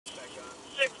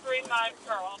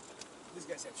Pearl. These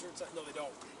guys have shirts on? No, they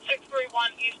don't.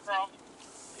 631 East Pearl.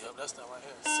 Yep, that's not right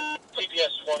here.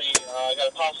 CPS 20, I got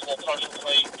a possible partial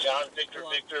plate, John Victor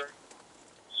Victor,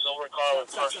 silver car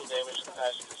with partial damage to the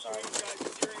passenger side.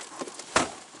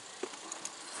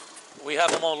 We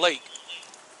have them on Lake.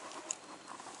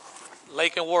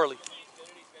 Lake and Worley.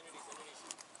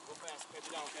 Go fast. Catch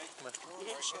it down, okay? Come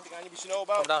here. Anything I need to know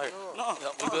about? Come down here. No.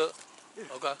 Yep, we good?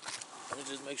 Okay. Let me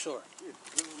just make sure. Yeah,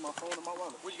 this is my phone and my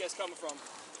wallet. Where you guys coming from?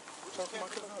 We're talking to my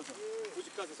cousin's house. Where's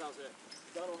your cousin's house at?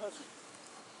 Down on Hudson.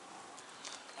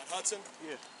 On Hudson?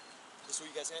 Yeah. This is what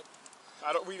you guys had?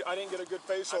 I didn't get a good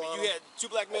face I on. mean, you had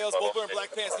two black males, both wearing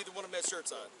black pants, neither one of them had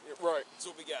shirts on. Yeah, right. That's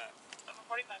what we got.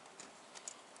 45.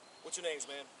 What's your names,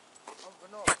 man? I'm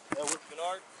Vanard. Edward.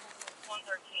 Vanard?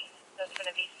 113. That's going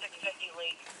to be 650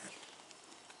 Lake.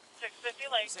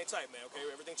 650 Lake. Stay tight, man, okay?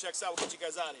 Everything checks out. We'll get you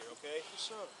guys out of here, okay? Yes,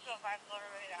 sir. So if I slow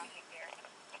everybody down, take care.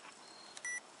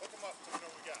 Hook them up. Tell me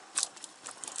what we got.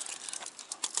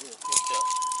 Yeah.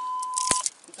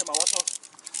 You take my watch off?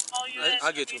 All units, I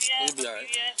get you. BDS, You'll be all right.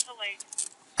 BDS to Lake.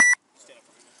 Stand up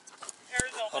for me.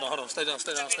 Arizona. Hold on. Stay down.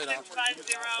 650.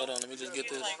 Hold on, let me just get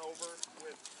this. Lake. Over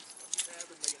with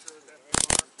Tab and make sure that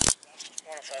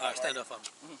All right, stand up for me.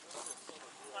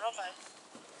 105.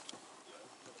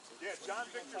 Yeah, John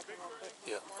Victor Victor.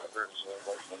 Yeah.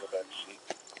 On the back seat.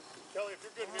 Kelly, if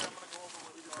you're good here, I'm going to go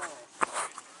over where you're going.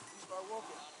 You start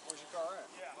walking. Where's your car at?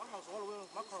 Yeah. My house all the way,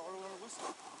 my car all the way on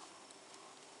Whistler.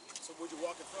 So where'd you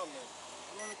walking from, then?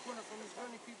 Around the corner from these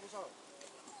granny people's house.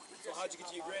 So how'd you get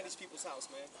to your granny's people's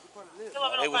house, man? We put it in.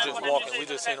 They was just walking. We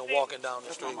just seen them walking down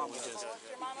the street when we just,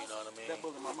 you know what I mean? That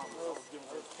bullet my mom was giving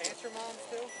her. Can't your mom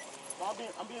still? No,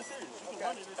 I'm being serious. You can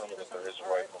run it and see it. There is a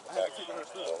wife on the back seat, but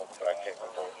I can't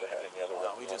remember if they had any other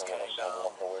No, we just came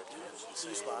down.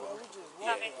 See spot on.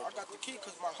 Yeah. I got the key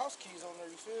because my house key's on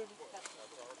there, you feel me?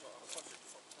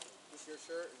 This your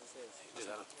shirt or this his?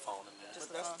 Just had a phone in there. Just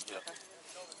the phone? Yeah. Okay.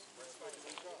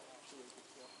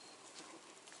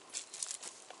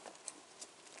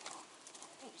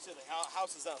 You said the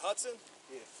house is on Hudson?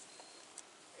 Yeah.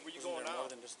 Where you going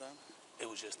out? It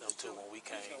was just them two when we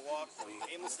came. Gonna walk We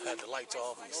aimlessly? had the lights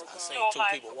off. I seen two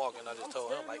people walking. I just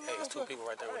told him, like, hey, it's two people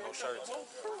right there with no shirts.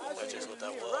 That's just what that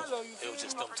was. It was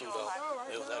just them two, though.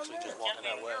 It was actually just walking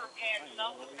that way.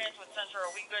 South with Central.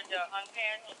 Are we good to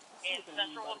unpan and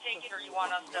Central will take it, or you want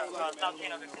us to South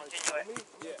Canada to continue it?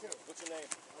 Yeah. What's your name?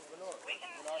 We can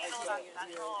handle that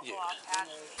Central. Yeah.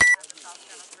 South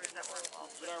Canada crews that work well.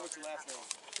 Vanard, what's your last name?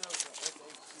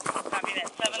 Copy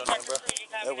that. 7 bro? Sector 3, you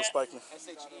copy Edward that? Spikener.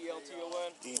 Shelton.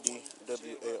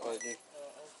 EDWARD.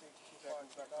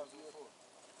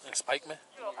 And Spikeman?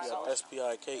 Yeah,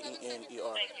 SPIKENER. Thank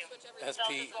you.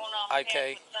 S-P-I-K.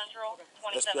 Central,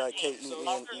 SPIKENER.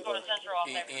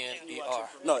 E-N-E-R.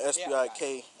 No,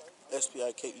 SPIK.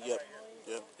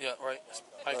 Yep. Yeah, right.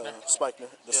 Spikener. Spikener.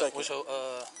 The Yeah, second.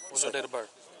 what's your date of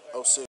birth? 06.